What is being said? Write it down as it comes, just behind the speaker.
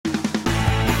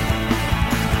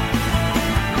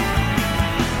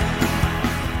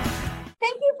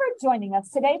joining us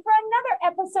today for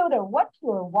another episode of What's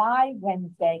Your Why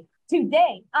Wednesday.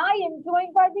 Today, I am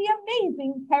joined by the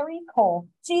amazing Terry Cole.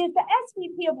 She is the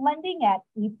SVP of Lending at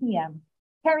EPM.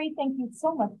 Terry, thank you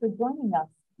so much for joining us.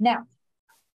 Now,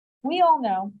 we all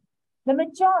know the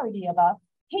majority of us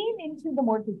came into the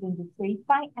mortgage industry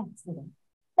by accident,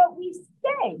 but we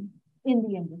stay in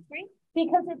the industry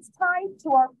because it's tied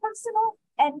to our personal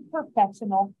and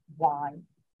professional why.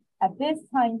 At this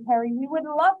time, Terry, we would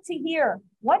love to hear,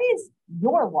 what is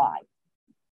your why?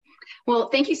 Well,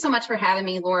 thank you so much for having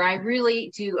me, Laura. I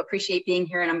really do appreciate being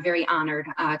here, and I'm very honored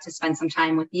to spend some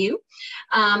time with you.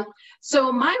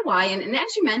 So my why, and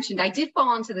as you mentioned, I did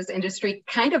fall into this industry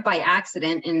kind of by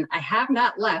accident, and I have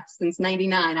not left since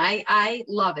 '99. I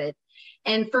love it.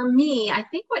 And for me, I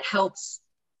think what helps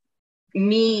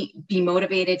me be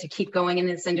motivated to keep going in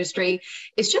this industry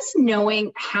is just knowing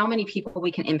how many people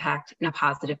we can impact in a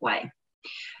positive way.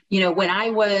 You know, when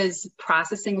I was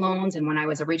processing loans and when I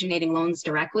was originating loans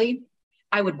directly,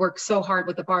 I would work so hard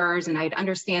with the borrowers, and I'd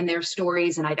understand their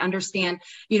stories, and I'd understand,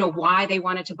 you know, why they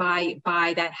wanted to buy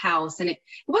that house. And it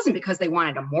wasn't because they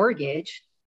wanted a mortgage.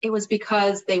 It was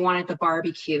because they wanted the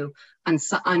barbecue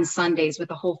on Sundays with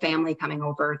the whole family coming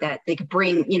over, that they could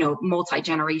bring, you know,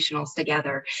 multi-generationals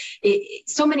together.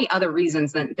 So many other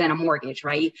reasons than a mortgage,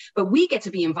 right? But we get to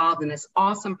be involved in this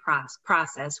awesome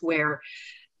process where,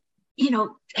 you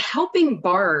know, helping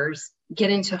borrowers get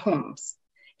into homes.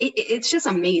 It's just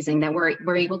amazing that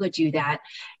we're able to do that.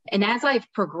 And as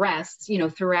I've progressed, you know,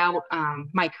 throughout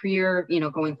my career, you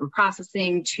know, going from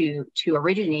processing to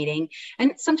originating,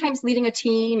 and sometimes leading a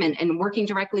team and working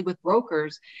directly with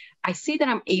brokers, I see that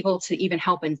I'm able to even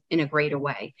help in a greater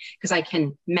way, because I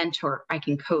can mentor, I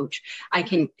can coach, I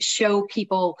can show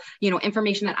people, you know,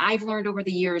 information that I've learned over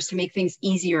the years to make things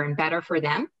easier and better for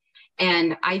them.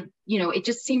 And you know, it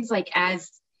just seems like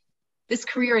as this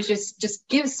career is just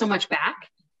gives so much back,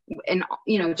 and,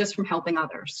 you know, just from helping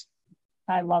others.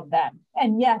 I love that.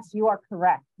 And yes, you are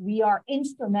correct. We are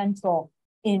instrumental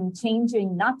in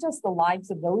changing not just the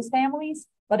lives of those families,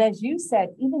 but as you said,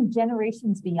 even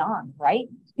generations beyond, right?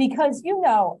 Because, you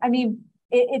know, I mean,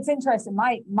 it's interesting.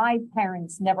 My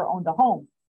parents never owned a home.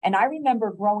 And I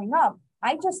remember growing up,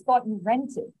 I just thought you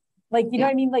rented. Like, you know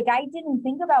what I mean? Like, I didn't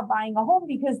think about buying a home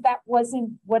because that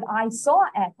wasn't what I saw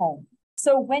at home.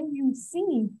 So when you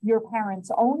see your parents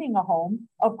owning a home,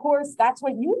 of course, that's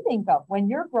what you think of when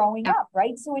you're growing up,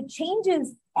 right? So it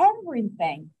changes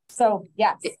everything. So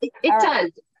yes. It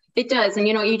does. It does. And,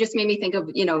 you know, you just made me think of,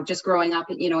 you know, just growing up,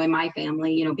 you know, in my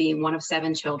family, you know, being one of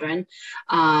 7 children.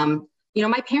 You know,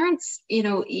 my parents, you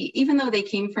know, even though they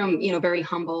came from, you know, very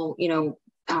humble, you know,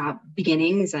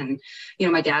 beginnings, and, you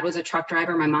know, my dad was a truck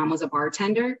driver, my mom was a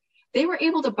bartender, they were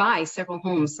able to buy several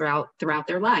homes throughout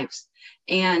their lives.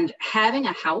 And having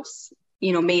a house,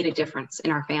 you know, made a difference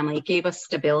in our family. It gave us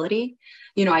stability.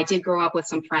 You know, I did grow up with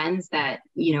some friends that,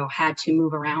 you know, had to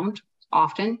move around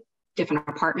often, different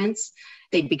apartments.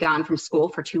 They'd be gone from school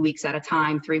for 2 weeks at a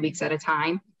time, 3 weeks at a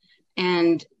time.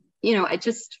 And, you know,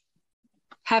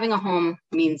 having a home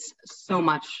means so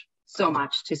much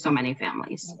to so many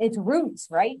families. It's roots,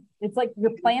 right? It's like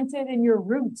you're planted in your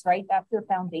roots, right? That's your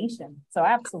foundation. So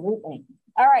absolutely.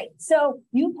 All right. So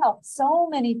you've helped so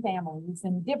many families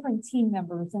and different team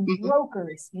members and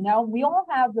brokers. You know, we all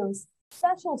have those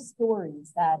special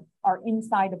stories that are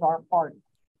inside of our heart.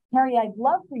 Terry, I'd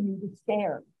love for you to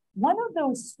share one of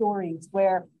those stories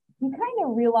where you kind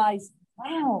of realize,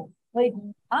 wow, like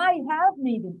I have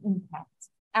made an impact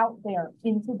out there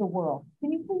into the world.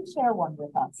 Can you please share one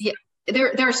with us? Yeah,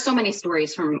 there are so many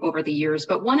stories from over the years,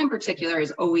 but one in particular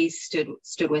has always stood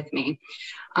with me.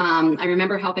 I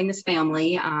remember helping this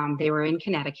family. They were in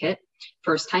Connecticut,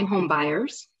 first-time home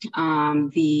buyers.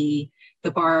 The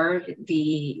borrower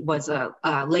was a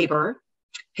laborer.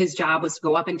 His job was to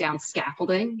go up and down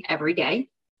scaffolding every day.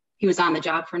 He was on the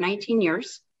job for 19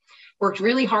 years, worked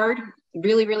really hard,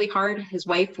 really, really hard. His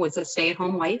wife was a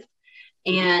stay-at-home wife,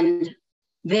 and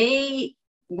they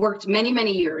worked many,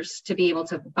 many years to be able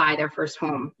to buy their first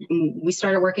home. And we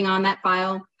started working on that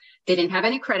file. They didn't have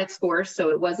any credit scores, so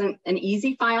it wasn't an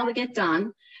easy file to get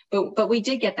done, but we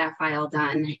did get that file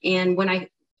done. And when I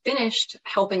finished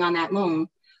helping on that loan,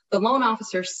 the loan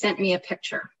officer sent me a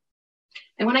picture.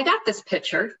 And when I got this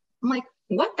picture, I'm like,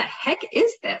 what the heck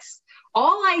is this?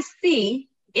 All I see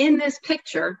in this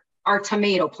picture are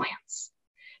tomato plants.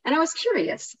 And I was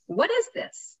curious, what is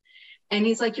this? And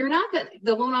he's like,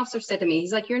 the loan officer said to me,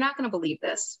 he's like, you're not going to believe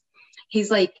this. He's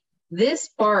like, this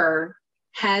borrower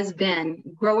has been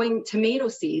growing tomato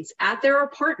seeds at their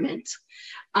apartment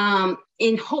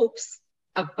in hopes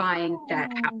of buying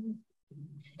that house.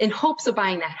 in hopes of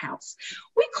buying that house.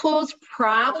 We closed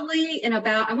probably in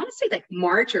about, I want to say like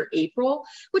March or April,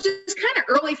 which is kind of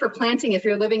early for planting if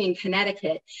you're living in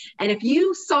Connecticut. And if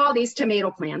you saw these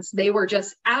tomato plants, they were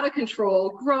just out of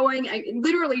control, growing. I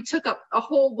literally took up a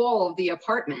whole wall of the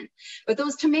apartment. But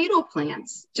those tomato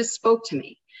plants just spoke to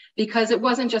me, because it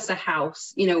wasn't just a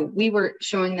house. You know, we were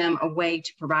showing them a way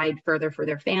to provide further for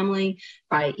their family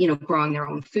by, you know, growing their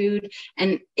own food.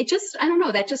 And it just, I don't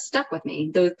know, that just stuck with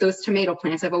me. Those tomato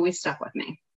plants have always stuck with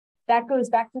me. That goes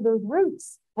back to those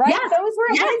roots, right? Yes. Those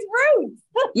were Yes. his roots.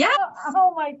 Yeah.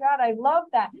 Oh my God, I love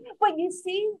that. But you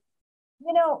see,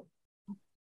 you know,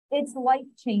 it's life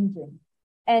changing.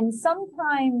 And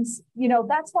sometimes, you know,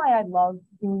 that's why I love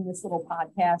doing this little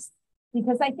podcast,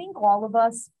 because I think all of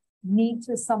us need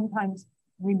to sometimes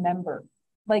remember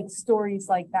like stories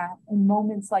like that and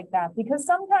moments like that, because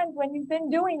sometimes when you've been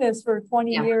doing this for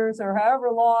 20 years or however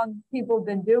long people have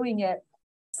been doing it,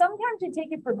 sometimes you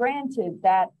take it for granted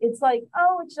that it's like,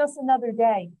 oh, it's just another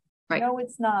day. Right. No,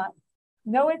 it's not.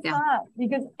 No, it's not,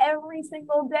 because every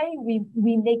single day we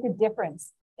make a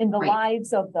difference in the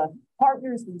lives of the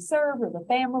partners we serve or the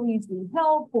families we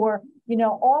help, or, you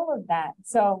know, all of that.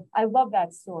 So I love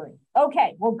that story.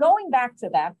 Okay, well, going back to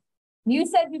that, you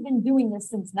said you've been doing this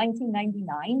since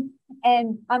 1999,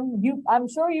 and I'm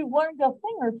sure you've learned a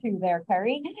thing or two there,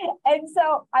 Kerry. And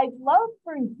so I'd love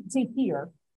to hear,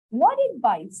 what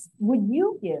advice would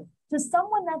you give to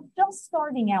someone that's just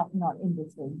starting out in our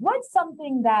industry? What's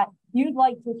something that you'd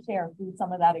like to share through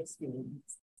some of that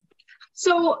experience?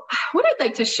 So what I'd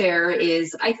like to share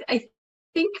is, I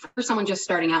think for someone just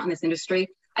starting out in this industry,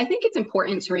 I think it's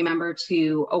important to remember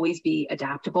to always be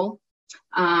adaptable.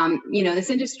 You know, this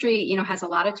industry, you know, has a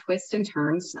lot of twists and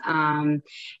turns. And,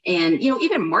 you know,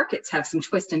 even markets have some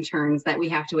twists and turns that we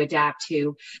have to adapt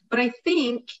to. But I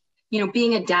think, you know,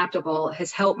 being adaptable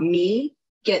has helped me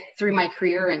get through my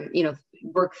career and, you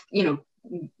know,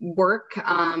 work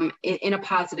in a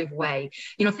positive way.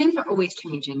 You know, things are always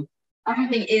changing.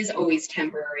 Everything is always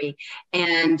temporary.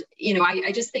 And, you know,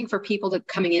 I just think for people that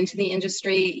coming into the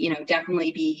industry, you know,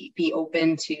 definitely be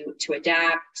open to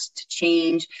adapt, to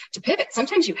change, to pivot.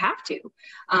 Sometimes you have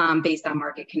to, based on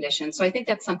market conditions. So I think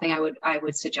that's something I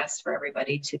would suggest for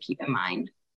everybody to keep in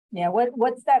mind. Yeah.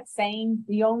 What's that saying?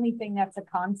 The only thing that's a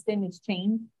constant is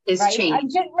change. Is right?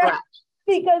 change.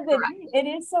 Because it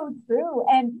is so true.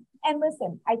 And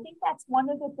listen, I think that's one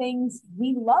of the things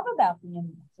we love about the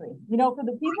industry. You know, for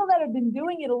the people that have been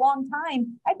doing it a long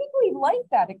time, I think we like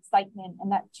that excitement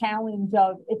and that challenge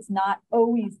of it's not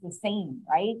always the same,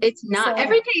 right? It's not. So,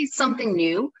 every day is something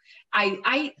new.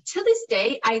 I to this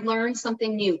day, I learn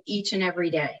something new each and every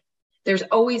day. There's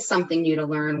always something new to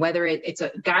learn, whether it's a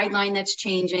guideline that's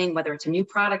changing, whether it's a new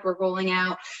product we're rolling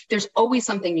out. There's always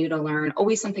something new to learn,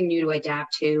 always something new to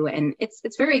adapt to. And it's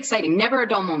very exciting. Never a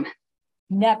dull moment.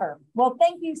 Never. Well,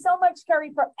 thank you so much,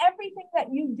 Kerry, for everything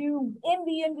that you do in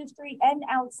the industry and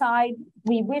outside.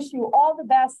 We wish you all the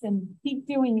best and keep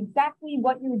doing exactly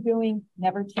what you're doing.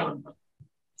 Never change.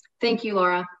 Thank you,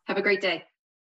 Laura. Have a great day.